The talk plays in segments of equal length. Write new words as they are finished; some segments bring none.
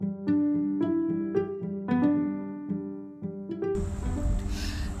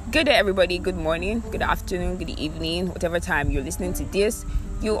Good day, everybody. Good morning, good afternoon, good evening, whatever time you're listening to this.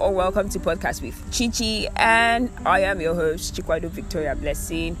 You are welcome to Podcast with Chichi, and I am your host, Chikwado Victoria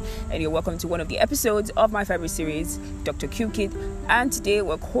Blessing, and you're welcome to one of the episodes of my favorite series, Dr. Q Kid, and today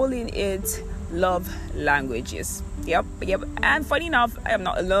we're calling it Love Languages. Yep. And funny enough, I am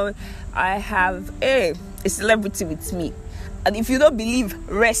not alone. I have a celebrity with me, and if you don't believe,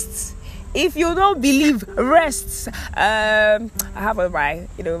 rest. I have my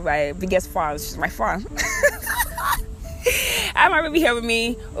biggest fan. She's my fan. I'm already here with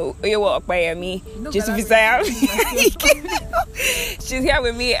me. You walk by me. Just to be saying, she's here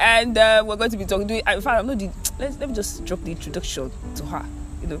with me, and we're going to be talking. In fact, let me just drop the introduction to her.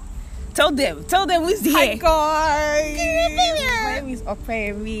 Tell them who's here. Hi guys. My name is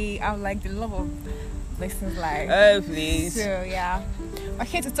Opeyemi. I'm like the love of Blessing's life. Oh please. So yeah. We're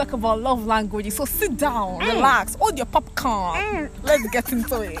here to talk about love languages. So sit down, relax, hold your popcorn. Let's get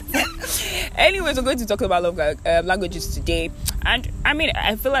into it. Anyways, we're going to talk about love languages today. And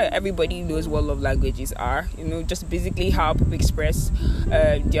I feel like everybody knows what love languages are. Just basically how people express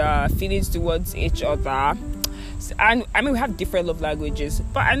their feelings towards each other. And we have different love languages,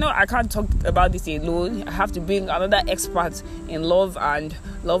 but I know I can't talk about this alone. I have to bring another expert in love and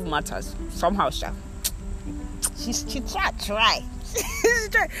love matters somehow. She try.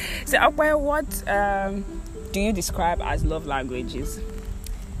 So, what do you describe as love languages?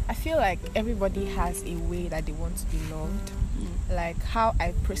 I feel like everybody has a way that they want to be loved. Like how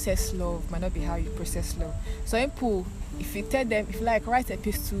I process love might not be how you process love. So if you tell them, if you write a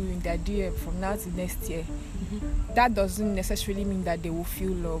epistle in their DM from now to next year, that doesn't necessarily mean that they will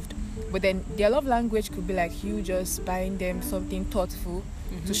feel loved. But then their love language could be like you just buying them something thoughtful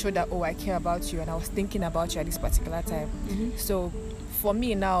to show that, I care about you and I was thinking about you at this particular time. So for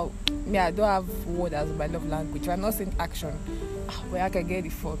me now, I don't have word as my love language. I'm not saying action. Where I can get the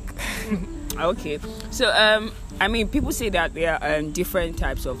fuck. Okay. So people say that there are different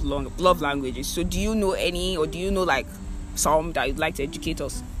types of love languages. So do you know any, or do you know some that you'd like to educate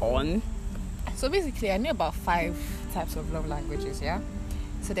us on? So basically I know about 5 types of love languages, yeah?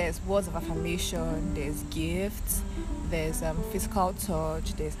 So there's words of affirmation, there's gifts, there's physical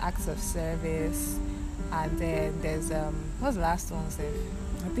touch, there's acts of service, and then there's what's the last one, Seth?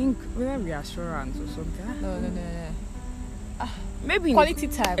 I think reassurance or something. No. Maybe quality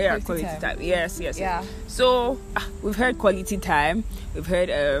time. Yeah, quality time. Yes. Yeah. So we've heard quality time, we've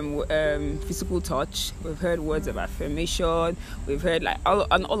heard physical touch, we've heard words of affirmation, we've heard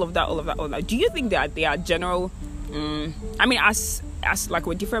all of that. Do you think that they are general? As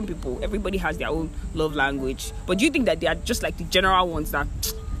we're different people, everybody has their own love language. But do you think that they are just like the general ones that,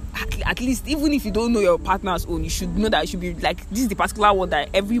 at least even if you don't know your partner's own, you should know that it should be like this is the particular one that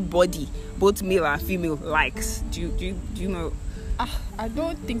everybody, both male and female, likes? Do you know? I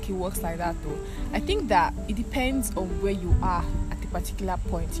don't think it works like that though. I think that it depends on where you are at a particular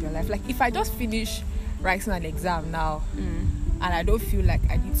point in your life. Like if I just finish writing an exam now and I don't feel like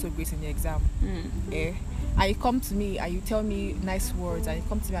I did so great in the exam, and you come to me and you tell me nice words and you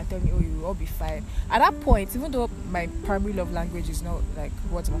come to me and tell me, you will all be fine. At that point, even though my primary love language is not like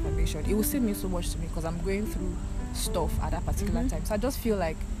words of affirmation, it will still mean so much to me because I'm going through stuff at that particular time. So I just feel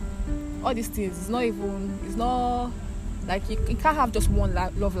like all these things, it's not like you can't have just one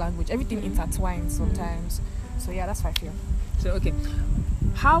love language. Everything intertwines sometimes. So yeah, that's how I feel. So okay,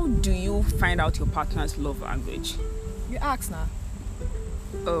 how do you find out your partner's love language? You ask now.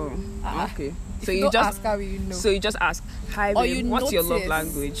 Oh, okay. So you just ask, how will you know? So you just ask, hi babe, what's your love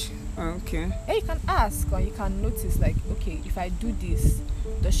language? Okay. Yeah, you can ask or you can notice okay, if I do this,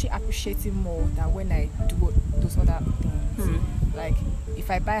 does she appreciate it more than when I do those other things? Like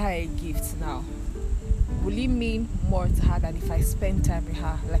if I buy her a gift now, will it mean more to her than if I spend time with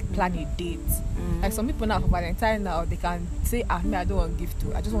her, like plan a date? Like some people now for Valentine now, they can say, I don't want gift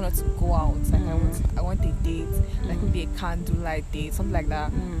too. I just want her to go out. Like I want a date, like maybe a candlelight date, something like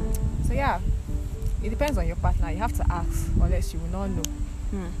that. So yeah, it depends on your partner. You have to ask, unless you will not know.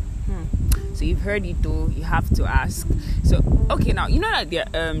 So you've heard it though, you have to ask. So okay, now you know that there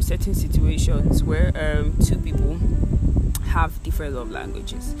are certain situations where two people have different love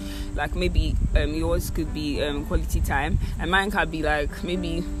languages. Like maybe yours could be quality time, and mine can be like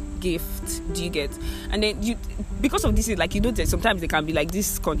maybe gift. Do you get? And then because of this, sometimes there can be like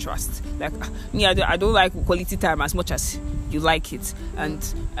this contrast. Like me, I don't like quality time as much as you like it, and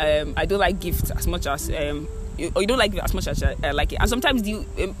I don't like gifts as much as or you don't like it as much as I like it. And sometimes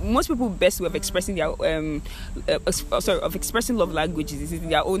most people best way of expressing their of expressing love languages is in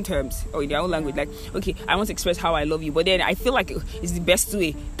their own terms or in their own language. Like, okay, I want to express how I love you, but then I feel like it's the best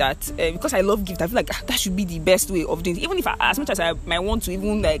way that because I love gift, I feel like that should be the best way of doing it. Even if as much as I might want to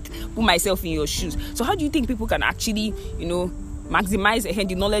even like put myself in your shoes. So how do you think people can actually, maximize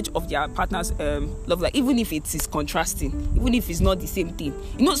the knowledge of their partner's love life, even if it is contrasting, even if it's not the same thing?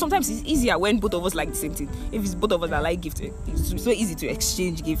 Sometimes it's easier when both of us like the same thing. If it's both of us that like gifts, it's so easy to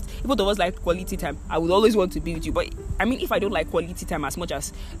exchange gifts. If both of us like quality time, I would always want to be with you. But I mean, if I don't like quality time as much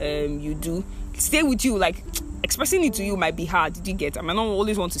as you do, stay with you, like expressing it to you might be hard. Did you get? I might not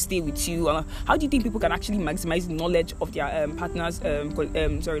always want to stay with you. How do you think people can actually maximize the knowledge of their partner's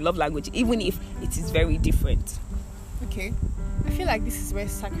love language, even if it is very different? Okay, I feel like this is where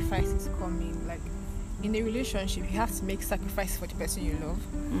sacrifices come in. Like in a relationship, you have to make sacrifices for the person you love,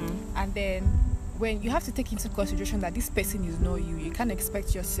 and then when you have to take into consideration that this person is not you, you can't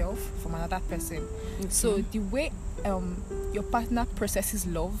expect yourself from another person. Mm-hmm. So the way your partner processes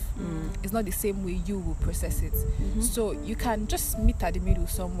love is not the same way you will process it. Mm-hmm. So you can just meet at the middle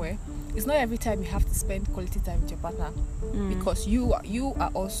somewhere. It's not every time you have to spend quality time with your partner, because you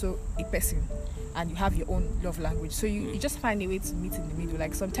are also a person and you have your own love language. So you just find a way to meet in the middle.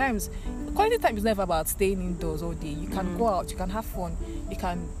 Like sometimes quality time is never about staying indoors all day. You can go out, you can have fun, you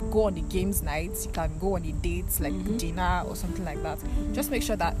can go on the games nights, you can go on the dates like dinner or something like that. Just make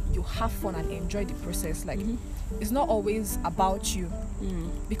sure that you have fun and enjoy the process. Like it's not always about you.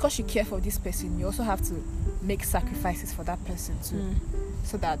 Because you care for this person, you also have to make sacrifices for that person too,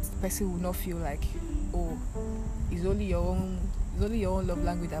 so that the person will not feel like, oh, it's only your own love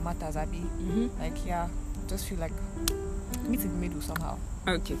language that matters, Abby. Like, yeah, just feel like meet in the middle somehow.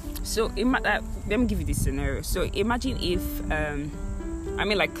 Okay, so let me give you this scenario. So imagine if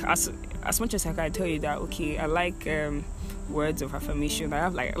like as much as I can tell you that, okay, I like words of affirmation, I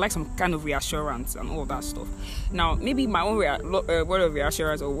like some kind of reassurance and all that stuff. Now maybe my own word of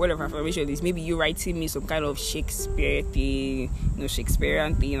reassurance or word of affirmation is maybe you writing me some kind of Shakespearean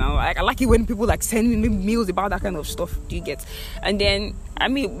thing. I like it when people like send me mails about that kind of stuff. Do you get? And then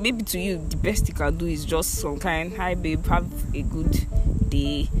maybe to you the best you can do is just some kind, hi babe, have a good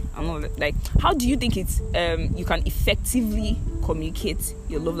day and all that. Like, how do you think it's you can effectively communicate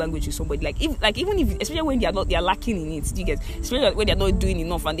your love language to somebody? Even if, especially when they are lacking in it. Do you get? Especially when they are not doing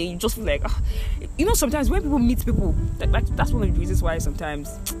enough and they just feel like, sometimes when people meet people, that's one of the reasons why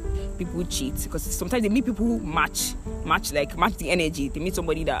sometimes people cheat, because sometimes they meet people who match the energy. They meet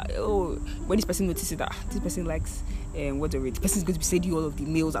somebody that, when this person notices that this person likes this person is going to be sending you all of the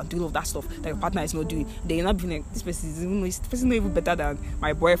mails and doing all of that stuff that your partner is not doing, then you're not being like, this person is not even better than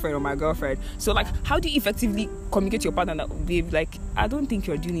my boyfriend or my girlfriend. So like, how do you effectively communicate to your partner that, babe, like, I don't think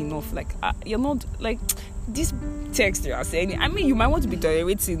you're doing enough, like you're not, like, this text you are saying, you might want to be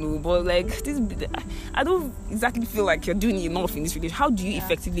tolerating, but like this, I don't exactly feel like you're doing enough in this relationship. How do you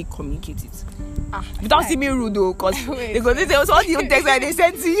effectively communicate it without seeming rude though? Because this was all the text that they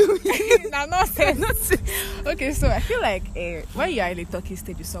sent to you. I'm not saying. Okay, so I feel like when you are in a talking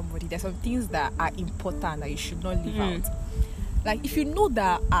stage with somebody, there's some things that are important that you should not leave out. Like, if you know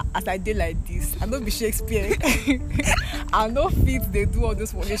that as I did like this, I don't be Shakespeare, I know fit, they do all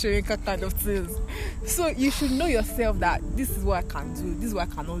those foundation kind of things. So you should know yourself that this is what I can do, this is what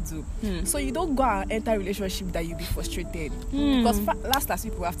I cannot do. So you don't go and enter a relationship that you'll be frustrated. Because last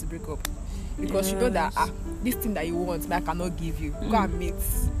people have to break up. Because you know that this thing that you want, I cannot give you. Go and meet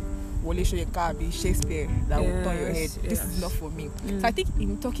Wole Soyinka, Shakespeare, that will turn your head. This is not for me. So I think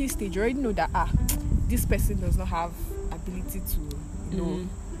in talking stage, you already know that this person does not have ability to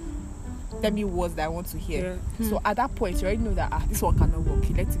tell me words that I want to hear. So at that point you already know that this one cannot work,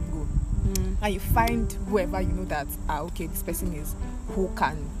 you let him go. And you find whoever you know that okay, this person is who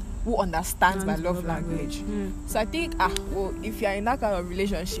understands my love language. So I think if you're in that kind of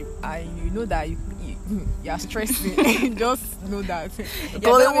relationship and you know that you're stressing, just know that it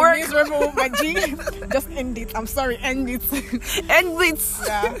doesn't work. Just end it. I'm sorry, end it.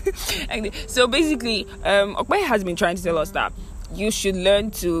 Yeah. So basically, Okpe has been trying to tell us that you should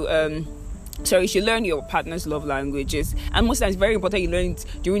learn to you should learn your partner's love languages, and most times it's very important you learn it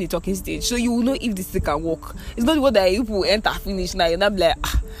during the talking stage, so you will know if this thing can work. It's not what that you will enter finish now. You're not like,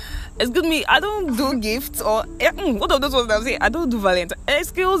 excuse me, I don't do gifts, or what of those ones that I'm saying, I don't do Valentine.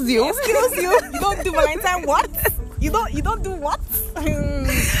 Excuse you, you don't do Valentine. What? You don't do what?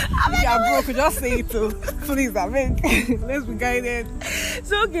 If you are broke, just say it too. Please, I mean, let's be guided.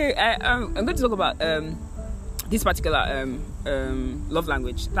 So okay, I'm going to talk about this particular love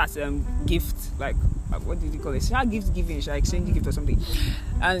language. That's gift, like what did you call it? Shall gift giving, shall exchange gift or something.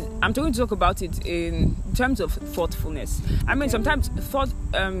 And I'm going to talk about it in terms of thoughtfulness. I mean, sometimes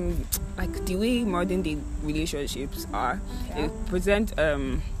like the way modern day relationships are, they present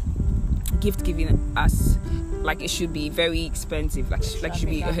gift giving as like it should be very expensive, like it should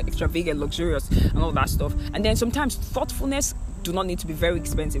be extravagant, luxurious, and all that stuff. And then sometimes thoughtfulness do not need to be very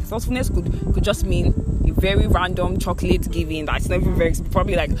expensive. Thoughtfulness could just mean a very random chocolate giving that's not even very expensive.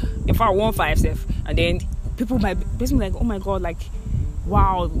 Probably like if I want 5 stuff, and then people might be like, oh my god, like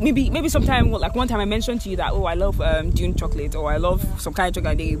wow. Maybe sometime, like one time I mentioned to you that, oh, I love Dune chocolate, or I love some kind of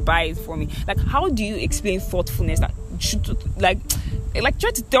chocolate, and they buy it for me. Like, how do you explain thoughtfulness that should like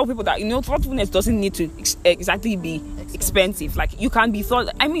try to tell people that, you know, thoughtfulness doesn't need to exactly be expensive. Like, you can be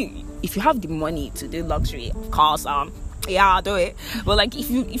I mean, if you have the money to do luxury, of course, yeah, do it. But like, if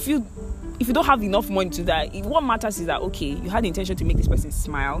you don't have enough money to that, what matters is that, okay, you had the intention to make this person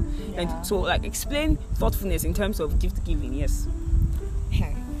smile. And so, like, explain thoughtfulness in terms of gift giving. Yes.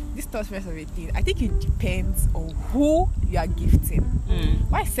 This thoughtfulness of a thing, I think it depends on who you are gifting.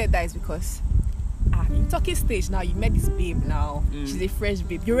 Why I said that is because in talking stage now, you met this babe now. She's a fresh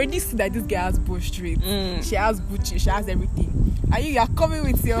babe. You already see that this girl has Bush Street. She has Gucci. She has everything. And you are coming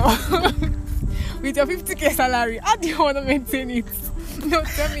with your with your 50k salary. How do you want to maintain it? No,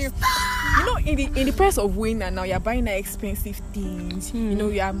 tell me. You know, in the price of winner now, you're buying like expensive things. You know,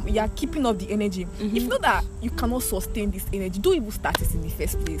 you're keeping up the energy. If you know that you cannot sustain this energy, don't even start it in the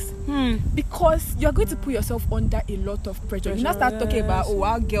first place. Because you're going to put yourself under a lot of pressure. You now start talking about, oh,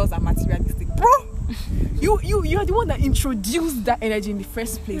 our girls are materialistic, bro. You are the one that introduced that energy in the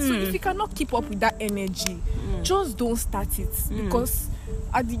first place. So if you cannot keep up with that energy, just don't start it. Because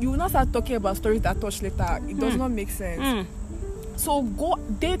you will not start talking about stories that touch later. It does not make sense. So go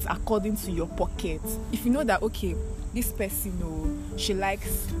date according to your pocket. If you know that, okay, this person, she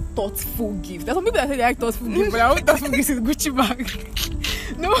likes thoughtful gifts. There's some people that say they like thoughtful gifts, but I want thoughtful gifts in Gucci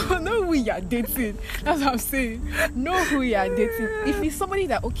bag. Know who you are dating. That's what I'm saying. Know who you are dating. If it's somebody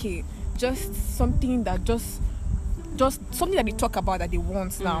that, okay, just something that just something that they talk about that they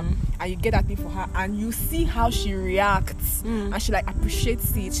want now, and you get that thing for her, and you see how she reacts, and she like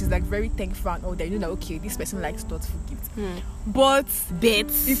appreciates it. She's like very thankful and all that. You know that, okay, this person likes thoughtful gifts. But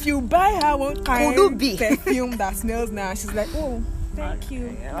if you buy her one kind of perfume that smells nice, she's like, oh, thank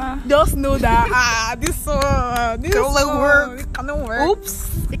you. Just know that this cannot work.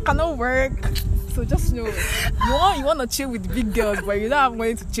 Oops, it cannot work. So just know, you want to chill with the big girls, but you don't have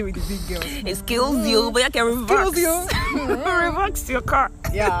money to chill with the big girls. It kills you, but you can reverse. Reverse your car.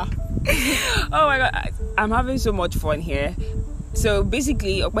 Yeah. Oh my god, I'm having so much fun here. So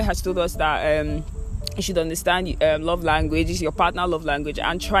basically, Okpe has told us that you should understand love languages, your partner love language,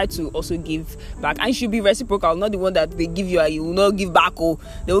 and try to also give back. And it should be reciprocal, not the one that they give you and you will not give back. Oh,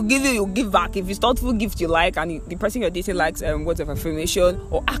 they will give you give back. If it's thoughtful gift you like, and the person you're dating likes words of affirmation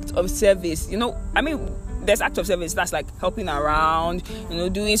or act of service, you know, I mean, there's act of service that's like helping around, you know,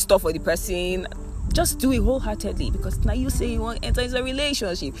 doing stuff for the person. Just do it wholeheartedly, because now you say you want to enter into a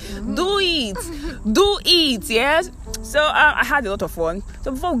relationship. Do it, yes. So I had a lot of fun.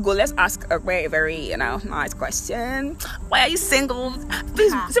 So before we go, let's ask a very, very nice question. Why are you single?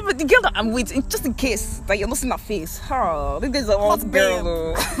 Please, so the girl that I'm with, just in case that you're not seeing her face. Oh, this is an old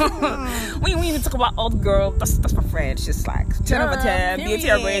girl. When you talk about old girl, that's my friend. She's like 10 over 10, beauty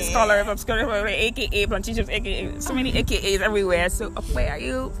away, scholar, obscure, aka plantations, aka so many AKAs everywhere. So where are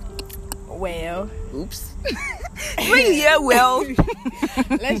you? Well, oops. Well.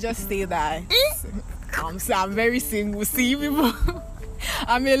 Let's just say that I'm very single. See, people,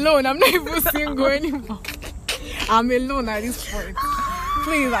 I'm alone. I'm not even single anymore. I'm alone at this point.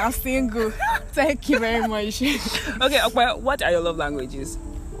 Please, I'm single. Thank you very much. Okay, what are your love languages?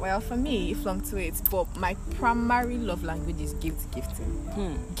 Well, for me, it fluctuates, but my primary love language is gift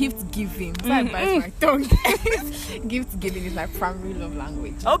giving. Gift giving. So I bite my tongue. Gift giving is my primary love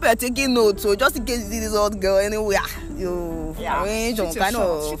language. I hope you're taking notes, so just in case you see this old girl anywhere, you arrange some kind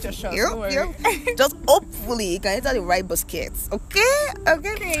of. Just hopefully you can enter the right baskets. Okay.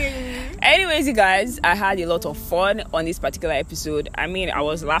 Anyways, you guys, I had a lot of fun on this particular episode. I mean, I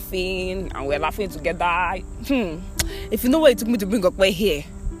was laughing and we're laughing together. If you know what it took me to bring up right here.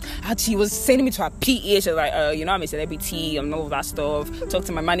 She was sending me to her PA. She was like, I'm a celebrity and all of that stuff. Talk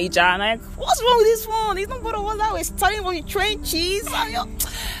to my manager and I'm like, what's wrong with this one? It's not what I was that way studying from the trenches.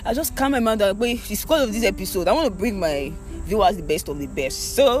 I just calm my mind that, wait, it's because of this episode, I want to bring my viewers the best of the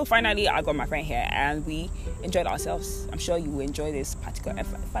best. So finally, I got my friend here and we enjoyed ourselves. I'm sure you will enjoy this particular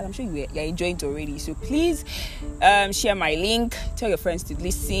episode. In fact, I'm sure you're enjoying it already. So please share my link. Tell your friends to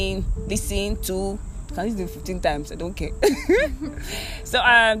listen to Can you do 15 times? I don't care. So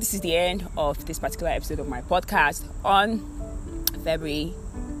this is the end of this particular episode of my podcast on February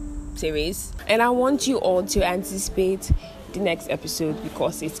series, and I want you all to anticipate the next episode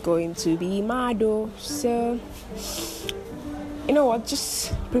because it's going to be mad. So you know what,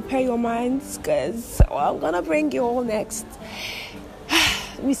 just prepare your minds because I'm gonna bring you all next.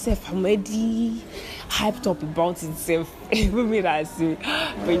 Let me say, I'm already hyped up about it. Even me that's the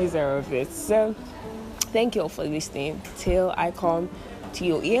producer of it. So thank you all for listening. Till I come to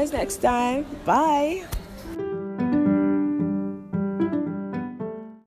your ears next time. Bye.